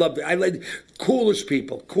 I loved it. I led coolest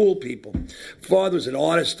people, cool people. Father was an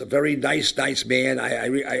artist, a very nice man.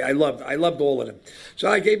 I loved all of them. So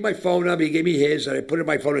I gave my phone number. He gave me his, and I put in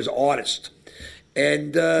my phone as artist.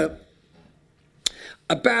 And I'd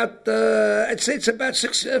say it's about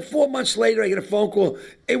 4 months later, I get a phone call.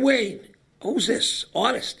 Hey, Wayne, who's this?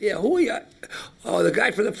 Artist. Yeah, who are you? Oh, the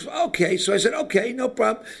guy from okay. So I said, okay, no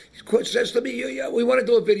problem. He says to me, we want to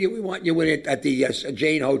do a video. We want you in it at the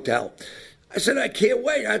Jane Hotel. I said, I can't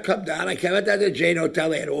wait. I come down. I came out to the Jane Hotel.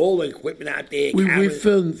 They had all the equipment out there. We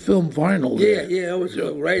filmed vinyl there. Yeah, it was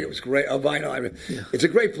great. It was great. Vinyl. It's a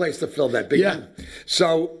great place to film that big room.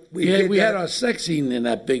 So we had our sex scene in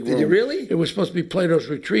that big room. Did you really? It was supposed to be Plato's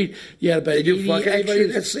Retreat. You had about 80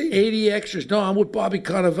 extras. 80 extras. No, I'm with Bobby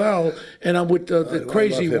Carnival, and I'm with the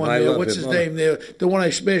crazy one there. What's his name there? The one I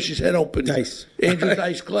smashed his head open. Dice. Andrew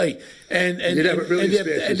Dice Clay. And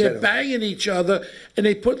they're banging each other, and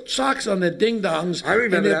they put socks on their ding-dongs. I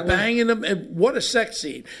remember and they're that banging them, and what a sex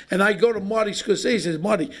scene. And I go to Marty Scorsese and says,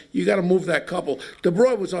 Marty, you got to move that couple. The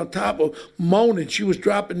broad was on top of moaning. She was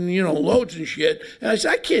dropping, loads and shit. And I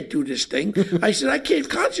said, I can't do this thing. I said, I can't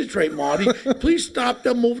concentrate, Marty. Please stop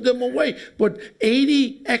them, move them away. But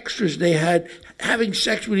 80 extras they had having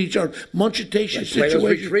sex with each other. Munchitation situation.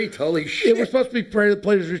 Plato's Retreat, holy shit. It was supposed to be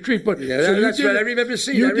Plato's Retreat. But that's right. I remember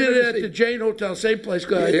seeing it. You did it at the Jane Hotel, same place.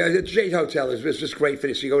 Go ahead. Yeah, the Jane Hotel is just great for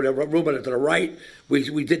this. You go to the room to the right.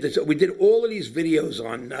 We did this. We did all of these videos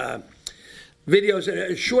on videos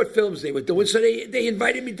and short films they were doing. So they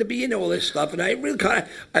invited me to be in all this stuff, and I really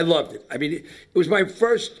I loved it. I mean, it was my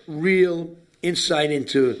first real insight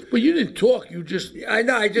into. But you didn't talk. You just. I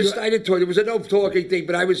know. I didn't talk. There was a no talking thing,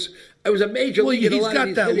 but I was a major league in a lot of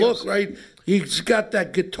these videos. He's got that look, right? He's got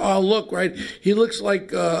that guitar look, right? He looks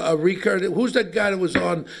like a Ricard. Who's that guy that was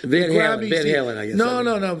on Van Halen? Grammys? Van Halen, I guess.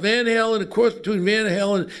 No. Van Halen, of course, between Van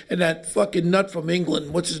Halen and that fucking nut from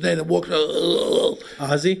England. What's his name that walks?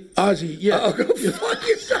 Ozzy? Ozzy, yeah. Oh, go fuck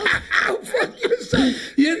yourself. Go fuck yourself.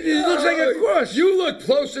 It looks like a cross. You look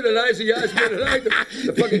closer than Ozzy Osbourne than I do.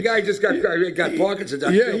 The fucking guy just got Parkinson's.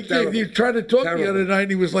 He tried to talk the other night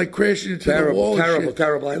and he was like crashing into the wall.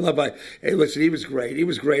 Terrible. I love it. Hey, listen, he was great. I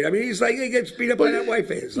mean, he's like, he gets beat up by that wife.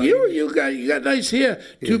 You got nice hair.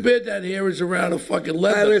 Too bad that hair is around a fucking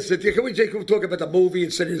leather. Listen, can we talk about the movie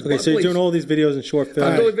instead of Okay, so you're doing all these videos and short films.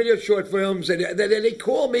 I'm doing video short films, and they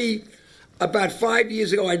call me about 5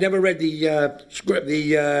 years ago. I never read the script.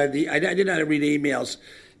 I did not read the emails.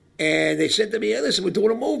 And they said to me, hey, listen, we're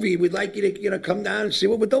doing a movie. We'd like you to come down and see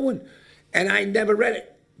what we're doing. And I never read it.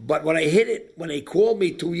 But when I hit it, when they called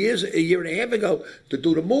me a year and a half ago to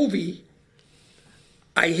do the movie,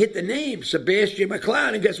 I hit the name, Sebastian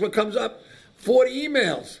McLeod, and guess what comes up? 40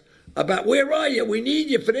 emails about where are you? We need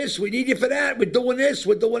you for this. We need you for that. We're doing this.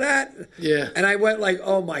 We're doing that. Yeah. And I went like,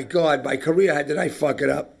 oh, my God, my career, how did I fuck it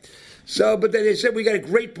up? So, but then they said, we got a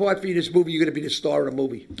great part for you in this movie. You're going to be the star of the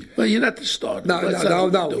movie. Well, you're not the star. No.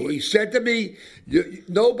 He said to me,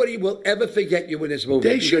 nobody will ever forget you in this movie.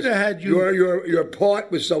 They should have had you. Your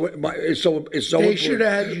part was so They should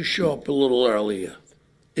have had you show up a little earlier.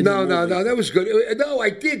 No, that was good. No, I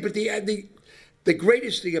did, but the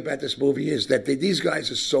greatest thing about this movie is that these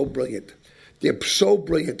guys are so brilliant. They're so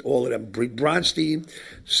brilliant, all of them. Bronstein,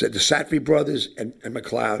 the Safdie brothers, and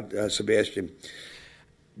McLeod, Sebastian.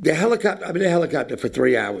 I'm in a helicopter for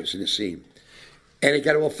 3 hours in the scene. And it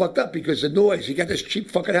got all fucked up because the noise. You got this cheap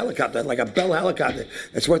fucking helicopter, like a Bell helicopter.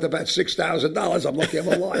 That's worth about $6,000. I'm lucky I'm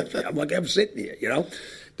alive. I'm lucky I'm sitting here, you know.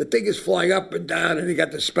 The thing is flying up and down, and you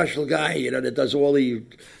got the special guy, you know, that does all the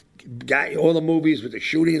movies with the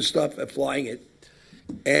shooting and stuff, and flying it.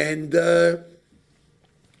 And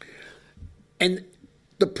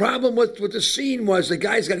the problem with the scene was the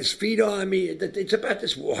guy's got his feet on me. It's about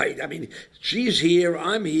this wife. I mean, she's here,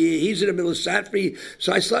 I'm here, he's in the middle of Safdie.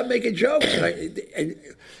 So I started making jokes.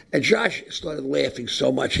 And Josh started laughing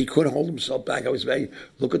so much he couldn't hold himself back. I was saying,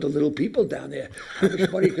 look at the little people down there. How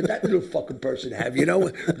much money could that little fucking person have? You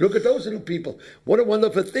know, look at those little people. What a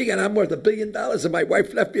wonderful thing. And I'm worth $1 billion. And my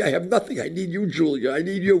wife left me. I have nothing. I need you, Julia. I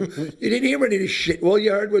need you. You didn't hear any of this shit. All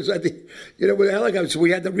you heard was, with the helicopter. So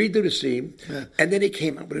we had to redo the scene. Yeah. And then he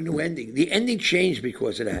came up with a new ending. The ending changed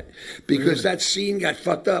because of that. Because that scene got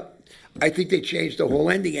fucked up. I think they changed the whole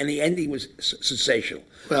ending. And the ending was sensational.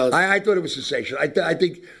 Well, I thought it was sensational. I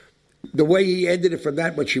think the way he ended it from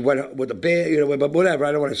that, when she went with a bear, you know, but whatever.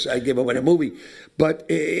 I don't want to give away the movie, but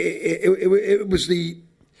it was the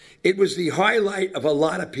highlight of a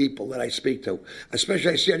lot of people that I speak to,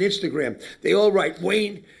 especially I see on Instagram. They all write,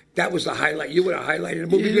 Wayne, that was the highlight. You were the highlight in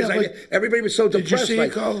the movie because everybody was so depressed. Did you see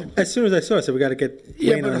it, Carl? As soon as I saw it, I said, we got to get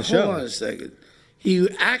Wayne on the show. Hold on a second. He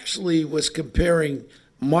actually was comparing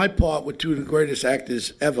my part with two of the greatest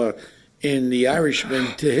actors ever in The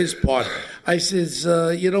Irishman to his part. I says,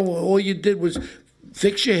 all you did was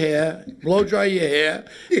fix your hair, blow dry your hair.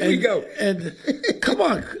 Here we go. And come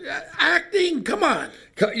on, acting, come on.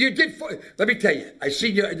 You did. Let me tell you, I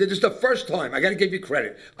seen you. This is the first time. I got to give you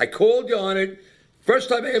credit. I called you on it. First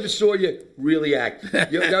time I ever saw you really act.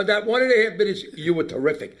 That 1.5 minutes, you were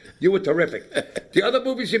terrific. The other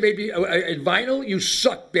movies you made me in Vinyl, you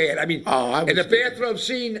sucked bad. I mean, in the bathroom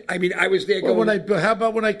scene, I mean, I was there going. How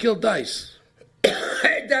about when I killed Dice?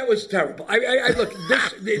 That was terrible. I look,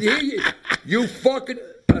 you fucking.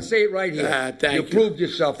 I'll say it right here. You proved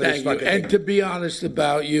yourself in this fucking thing. And to be honest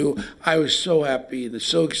about you, I was so happy and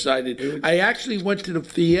so excited. I actually went to the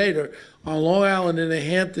theater on Long Island in the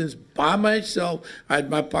Hamptons by myself. I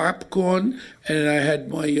had my popcorn and I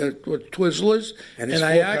had my Twizzlers, and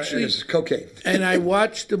cocaine. And I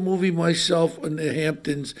watched the movie myself in the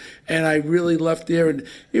Hamptons, and I really left there. And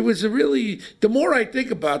it was the more I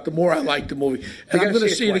think about it, the more I like the movie. And I'm going to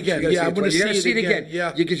see it again. Yeah, I'm going to see it again.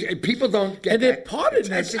 Yeah, people don't get and that. Part of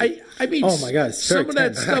that. I mean, oh my God, some of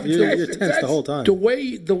that stuff. You're tense the whole time. The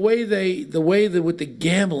way with the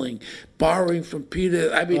gambling, borrowing from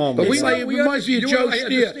Peter. I mean, it reminds me of Joe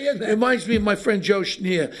Schneer. It reminds me of my friend Joe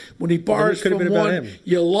Schneer when he borrows from one.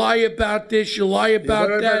 You lie about this, you lie about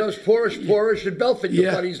that. Those Porish and Belfort,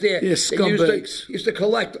 your buddies there. Yeah, scumbags. He used to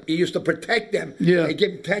collect. He used to protect them. Yeah. They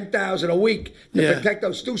give him $10,000 a week to protect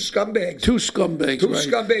those two scumbags. Two scumbags.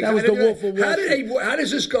 That was the Wolf of Wall Street. How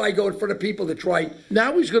does this guy go in front of people to try?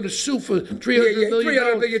 Now he's going to sue sue for $300 million.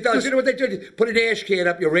 $300 million. You know what they do? Put an ash can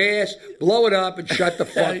up your ass, blow it up, and shut the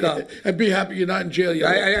fuck up. And be happy you're not in jail.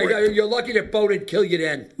 You're lucky that Bo didn't kill you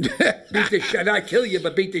then. Beat the shit, not kill you,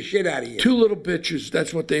 but beat the shit out of you. Two little bitches.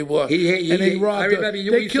 That's what they were. They robbed her.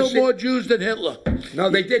 They killed more Jews than Hitler. No,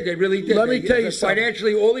 they did. They really did. Let me tell you something.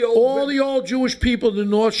 Financially, all the old Jewish people in the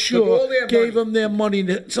North Shore gave them their money.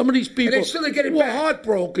 Some of these people were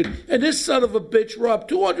heartbroken. And this son of a bitch robbed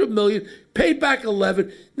 $200 million, paid back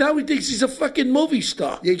 11. Now he thinks he's a fucking movie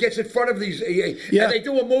star. He gets in front of these. And they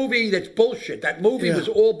do a movie that's bullshit. That movie was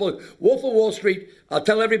all bullshit. Wolf of Wall Street. I'll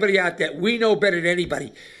tell everybody out there, we know better than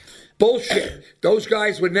anybody. Bullshit. Those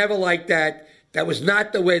guys were never like that. That was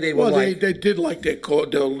not the way they were. Well, they did like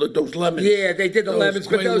those lemons. Yeah, they did the lemons,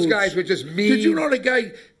 but those guys were just mean. Did you know the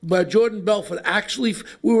guy, Jordan Belfort, actually,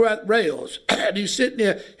 we were at Rails, and he's sitting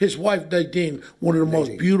there, his wife, Nadine, one of the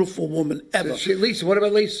most beautiful women ever. Lisa, what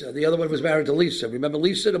about Lisa? The other one was married to Lisa. Remember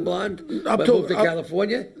Lisa, the blonde? Moved to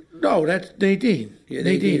California? No, that's Nadine. Yeah,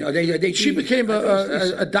 Nadine. She became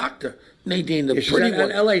a doctor. Nadine, the pretty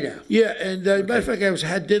one. In L.A. now. Yeah, and matter of fact, I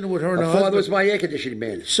had dinner with her and her father was my air conditioning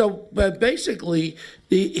man. So basically,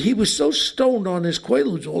 he was so stoned on his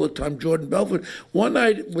Quaaludes all the time, Jordan Belfort. One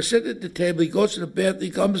night, we're sitting at the table, he goes to the bathroom,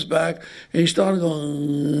 he comes back, and he started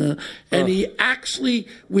going, and he actually,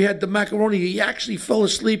 we had the macaroni, he actually fell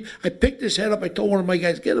asleep. I picked his head up, I told one of my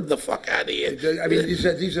guys, get him the fuck out of here. I mean, these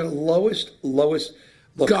are the lowest,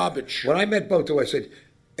 look, garbage. When I met Boto, I said,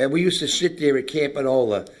 and we used to sit there at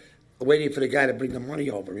Campanola, waiting for the guy to bring the money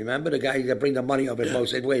over. Remember the guy to bring the money over? And Bo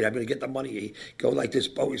said, wait, I'm going to get the money. He go like this.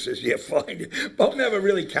 Bo says, yeah, fine. Bo never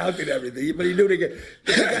really counted everything, but he knew the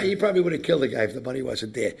guy, he probably would have killed the guy if the money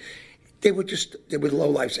wasn't there. They were low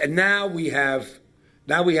lives. And now we have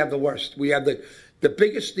the worst. We have the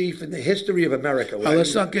biggest thief in the history of America.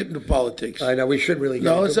 Let's not get into politics. I know we should really.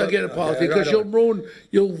 Let's not get into politics because you'll ruin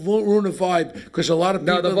the vibe. Because a lot of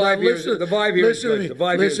people. No, the vibe here is good.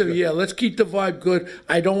 Listen to me. Yeah, let's keep the vibe good.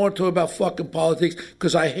 I don't want to talk about fucking politics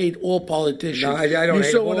because I hate all politicians. No, I don't. You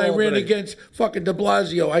saw when I ran against fucking De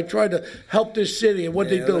Blasio. I tried to help this city, and what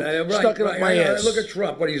they do, stuck it up my ass. Look at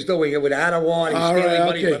Trump. What he's doing with Erdogan. He's stealing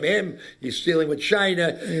money from him. He's stealing with China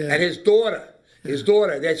and his daughter.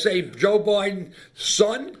 They say Joe Biden's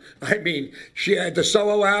son. I mean, she had the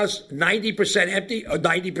Soho House 90% empty or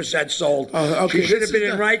 90% sold. She should have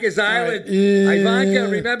been in Rikers Island. Ivanka,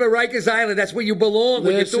 remember Rikers Island? That's where you belong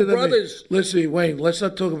with your two brothers. Listen, Wayne, let's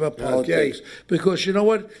not talk about politics. Because you know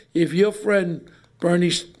what? If your friend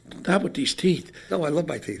Bernie, not with these teeth. No, I love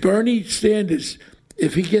my teeth. Bernie Sanders.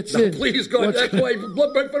 If he gets in... Please, God, that's why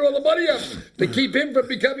Bloomberg put all the money up, to keep him from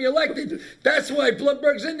becoming elected. That's why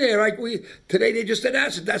Bloomberg's in there. Today they just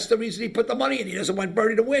announced it. That's the reason he put the money in. He doesn't want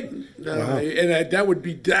Bernie to win. And that would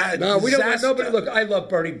be that. No, we don't want nobody. Look, I love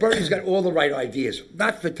Bernie. Bernie's got all the right ideas.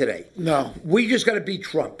 Not for today. No. We just got to beat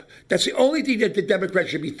Trump. That's the only thing that the Democrats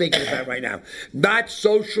should be thinking about right now. Not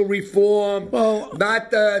social reform. Not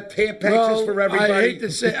tampons for everybody. I hate to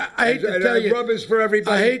say... I hate to tell you... Rubbers for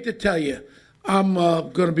everybody. I hate to tell you. I'm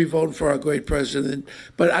going to be voting for our great president,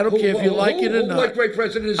 but I don't care if you like it or not. What great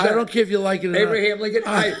president is that? I don't care if you like it or not. Abraham Lincoln.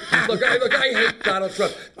 I hate Donald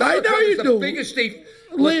Trump. Donald Trump is the biggest thief.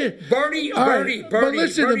 Bernie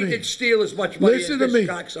didn't steal as much money as this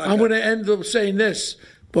cocksucker. I'm going to end up saying this.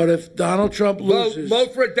 But if Donald Trump loses...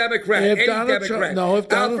 Vote for a Democrat, any Democrat.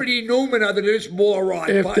 Alfred E. Newman, other than this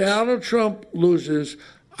moron. If Donald Trump loses,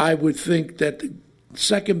 I would think that the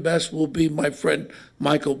second best will be my friend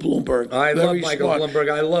Michael Bloomberg. I love Michael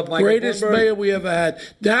Bloomberg. Greatest mayor we ever had.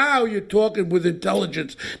 Now you're talking with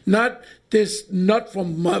intelligence, not this nut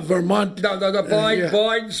from Vermont. No,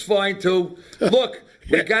 Biden's fine too. Look,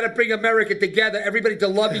 we got to bring America together, everybody to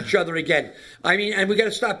love each other again. I mean, and we got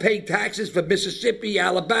to stop paying taxes for Mississippi,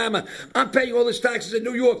 Alabama. I'm paying all these taxes in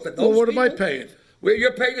New York for those Well, what people. am I paying? Well,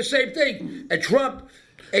 you're paying the same thing. And Trump...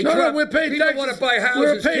 No, we're paying people taxes. Want to buy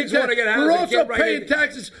houses. Kids want to get houses. We're also paying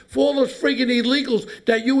taxes for all those friggin' illegals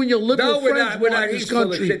that you and your liberal friends want in this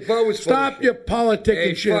country. Stop your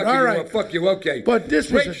politicking shit. All right. Fuck you. Okay. But this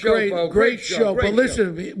was a great show. But listen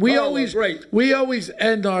to me. We always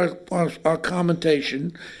end our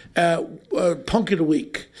commentation punk of the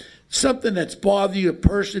week. Something that's bothered you, a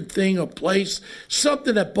person, thing, or place.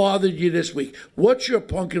 Something that bothered you this week. What's your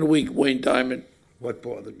punk of the week, Wayne Diamond? What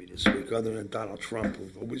bothered me this week, other than Donald Trump, who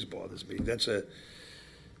always bothers me?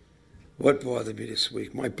 What bothered me this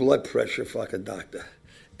week? My blood pressure fucking doctor.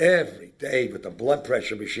 Every day with the blood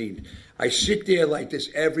pressure machine. I sit there like this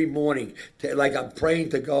every morning, like I'm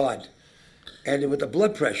praying to God. And with the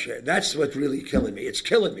blood pressure, that's what's really killing me. It's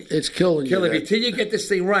killing me. It's killing me. Till you get this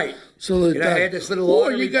thing right. So I had this little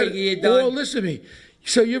artery thing here done. Well, listen to me.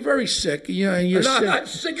 So you're very sick, and you're sick. I'm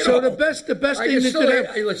sick at so all. the best thing that could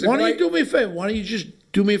happen. Why don't you do me a favor? Why don't you just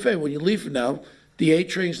do me a favor when you leave from now? The A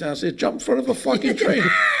train's now. Say, jump in front of a fucking train.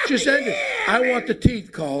 Just end it. I want the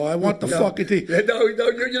teeth, Carlo. I want the fucking teeth. No, you know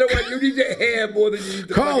what? You need the hair more than you need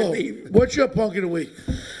the fucking teeth. What's your punk of the week?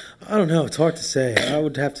 I don't know. It's hard to say. I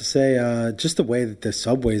would have to say just the way that the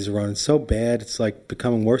subways are running. It's so bad. It's like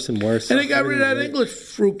becoming worse and worse. And they got rid of that English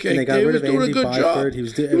fruitcake. And they got rid of Andy Byford. He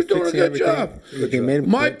was doing a good job.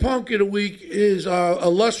 My punk punk of the week is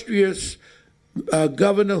illustrious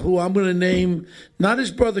governor who I'm going to name, not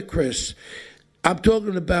his brother Chris. I'm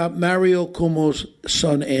talking about Mario Cuomo's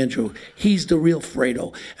son, Andrew. He's the real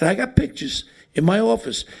Fredo. And I got pictures in my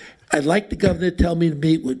office. I'd like the governor to tell me to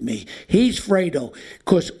meet with me. He's Fredo.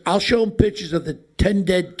 Because I'll show him pictures of the 10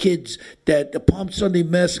 dead kids that the Palm Sunday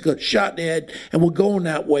massacre shot in the head, and we're going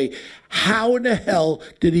that way. How in the hell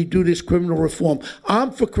did he do this criminal reform?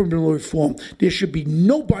 I'm for criminal reform. There should be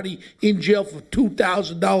nobody in jail for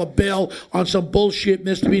 $2,000 bail on some bullshit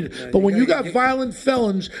misdemeanor. But when you got violent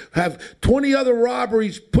felons, have 20 other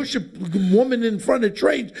robberies, push a woman in front of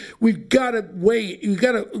trains, we've got to wait. You've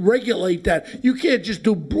got to regulate that. You can't just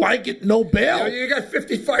do blanket no bail. You got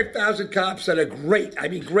 55,000 cops that are great. I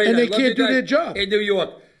mean, great. And they can't do their job. In New York.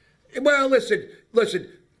 Well, listen.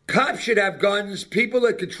 Cops should have guns. People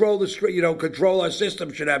that control the street, control our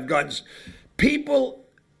system should have guns. People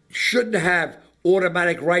shouldn't have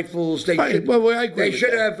automatic rifles. They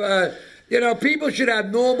should have, people should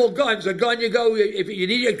have normal guns. A gun if you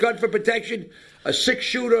need a gun for protection, a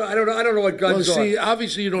 6-shooter. I don't know what guns are. See,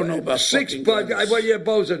 obviously you don't know about 6 guns. Well, you're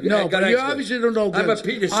Bozo. No, but you obviously don't know guns. I'm a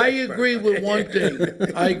penis I expert. agree with one thing.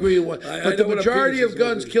 But the majority of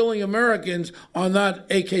guns killing Americans are not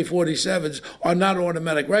AK-47s, are not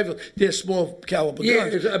automatic rifles. They're small caliber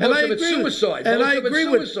guns. And most of it's suicide. And I agree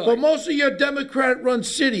with. But most of your Democrat-run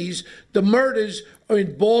cities, the murders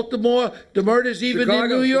in Baltimore, the murders even in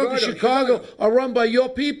New York and Chicago are run by your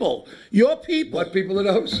people. Your people. What people are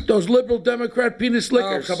those? Those liberal Democrat penis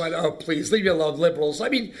lickers. Oh, come on. Oh, please. Leave me alone, liberals. I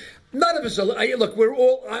mean, none of us are. Look, we're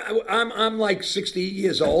all. I'm like 60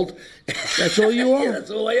 years old. That's all you are? Yeah, that's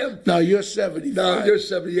all I am. No, you're 75. No, you're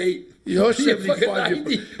 78. You're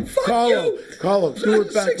 75. Carlo, do a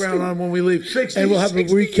background on when we leave. 60, and we'll have a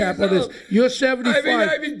recap on this. You're 75.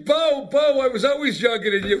 I mean, Bo, I was always younger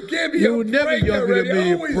than you. You were never younger than me,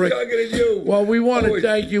 you prick. Younger than you. Well, we want to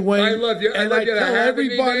thank you, Wayne. I love you. And I love you to tell have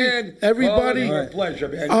me, man. everybody, my pleasure,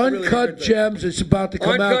 man. Uncut Gems. It's about to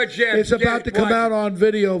come out. Uncut Gems. It's about to come out on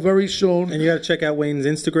video very soon. And you got to check out Wayne's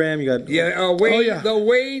Instagram. You got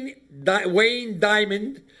the Wayne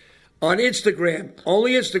Diamond. On Instagram,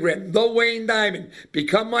 only Instagram, The Wayne Diamond.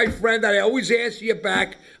 Become my friend. I always answer you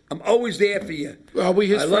back. I'm always there for you. Are we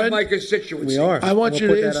his friend? I love my constituency. We are. I want you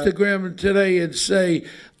to Instagram today and say,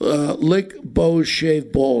 lick Bo's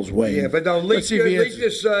shaved balls, Wayne. Yeah, but no, link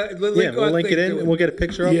we'll link it in and we'll get a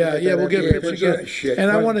picture of it. Yeah, we'll get a picture. And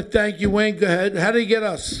I want to thank you, Wayne. Go ahead. How do you get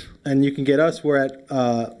us? And you can get us. We're at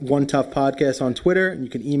One Tough Podcast on Twitter. And you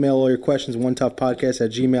can email all your questions,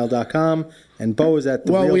 onetoughpodcast@gmail.com. And Bo is at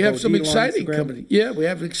the Well, Real we have Bo some Deal exciting coming. Yeah, we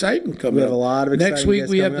have exciting coming. We have a lot of exciting next week.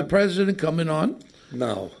 We have coming the president coming on.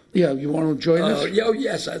 No. Yeah, you want to join us? Oh,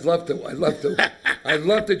 yes, I'd love to. I'd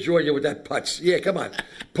love to join you with that putz. Yeah, come on.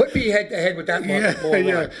 Put me head to head with that moron.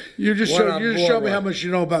 Yeah. You just show me how much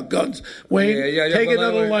you know about guns. Wayne, take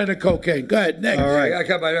another line of cocaine. Go ahead, next. All right. Yeah,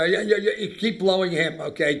 come on. You keep blowing him,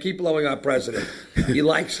 okay? Keep blowing our president. He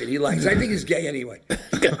likes it. I think he's gay anyway.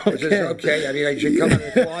 Okay. I mean, I should come in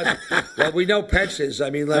the closet. Well, we know Pence is. I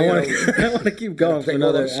mean, I want to keep going for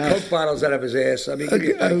another hour. Coke bottles out of his ass. I mean,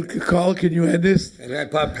 Carl, can you end this?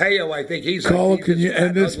 And Pompeo, I think he's. Carl, can you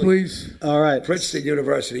end this, please? All right. Princeton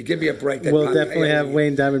University. Give me a break. We'll definitely have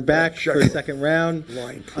Wayne Diamond back for a second round.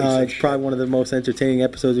 It's probably one of the most entertaining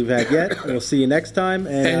episodes we've had yet. We'll see you next time. Go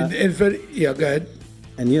ahead.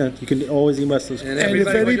 And you can always email us. And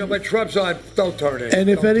everybody, when Trump's on, don't turn it. And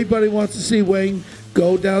if anybody wants to see Wayne,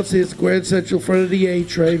 go downstairs to Grand Central in front of the A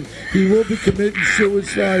train. He will be committing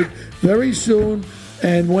suicide very soon.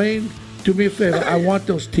 And Wayne, do me a favor. I want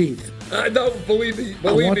those teeth. No, believe me.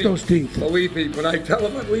 I want those teeth. Believe me. When I tell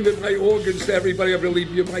him I'm leaving my organs to everybody, I'm going to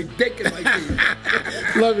leave you my dick and my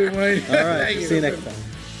teeth. Love you, Wayne. All right. See you next time.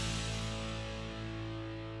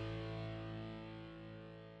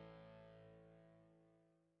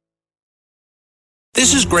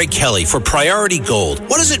 This is Greg Kelly for Priority Gold.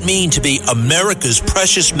 What does it mean to be America's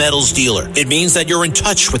precious metals dealer? It means that you're in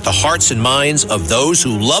touch with the hearts and minds of those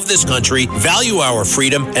who love this country, value our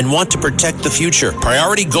freedom, and want to protect the future.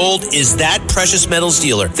 Priority Gold is that precious metals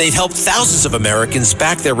dealer. They've helped thousands of Americans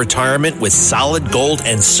back their retirement with solid gold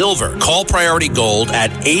and silver. Call Priority Gold at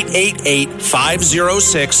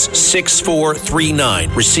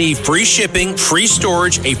 888-506-6439. Receive free shipping, free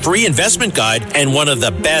storage, a free investment guide, and one of the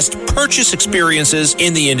best purchase experiences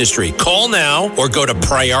in the industry. Call now or go to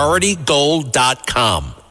PriorityGold.com.